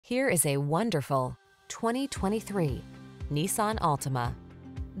Here is a wonderful 2023 Nissan Altima.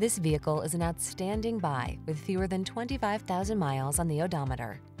 This vehicle is an outstanding buy with fewer than 25,000 miles on the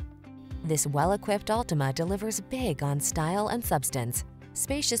odometer. This well-equipped Altima delivers big on style and substance,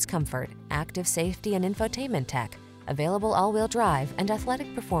 spacious comfort, active safety and infotainment tech, available all-wheel drive and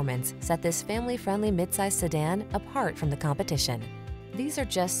athletic performance set this family-friendly midsize sedan apart from the competition. These are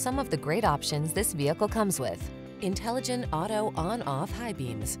just some of the great options this vehicle comes with: intelligent auto on-off high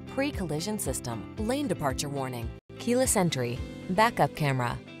beams, pre-collision system, lane departure warning, keyless entry, backup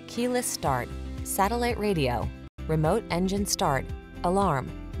camera, keyless start, satellite radio, remote engine start, alarm,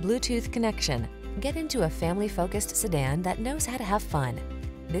 Bluetooth connection. Get into a family-focused sedan that knows how to have fun.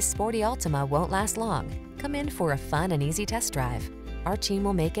 This sporty Altima won't last long. Come in for a fun and easy test drive. Our team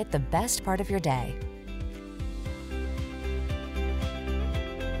will make it the best part of your day.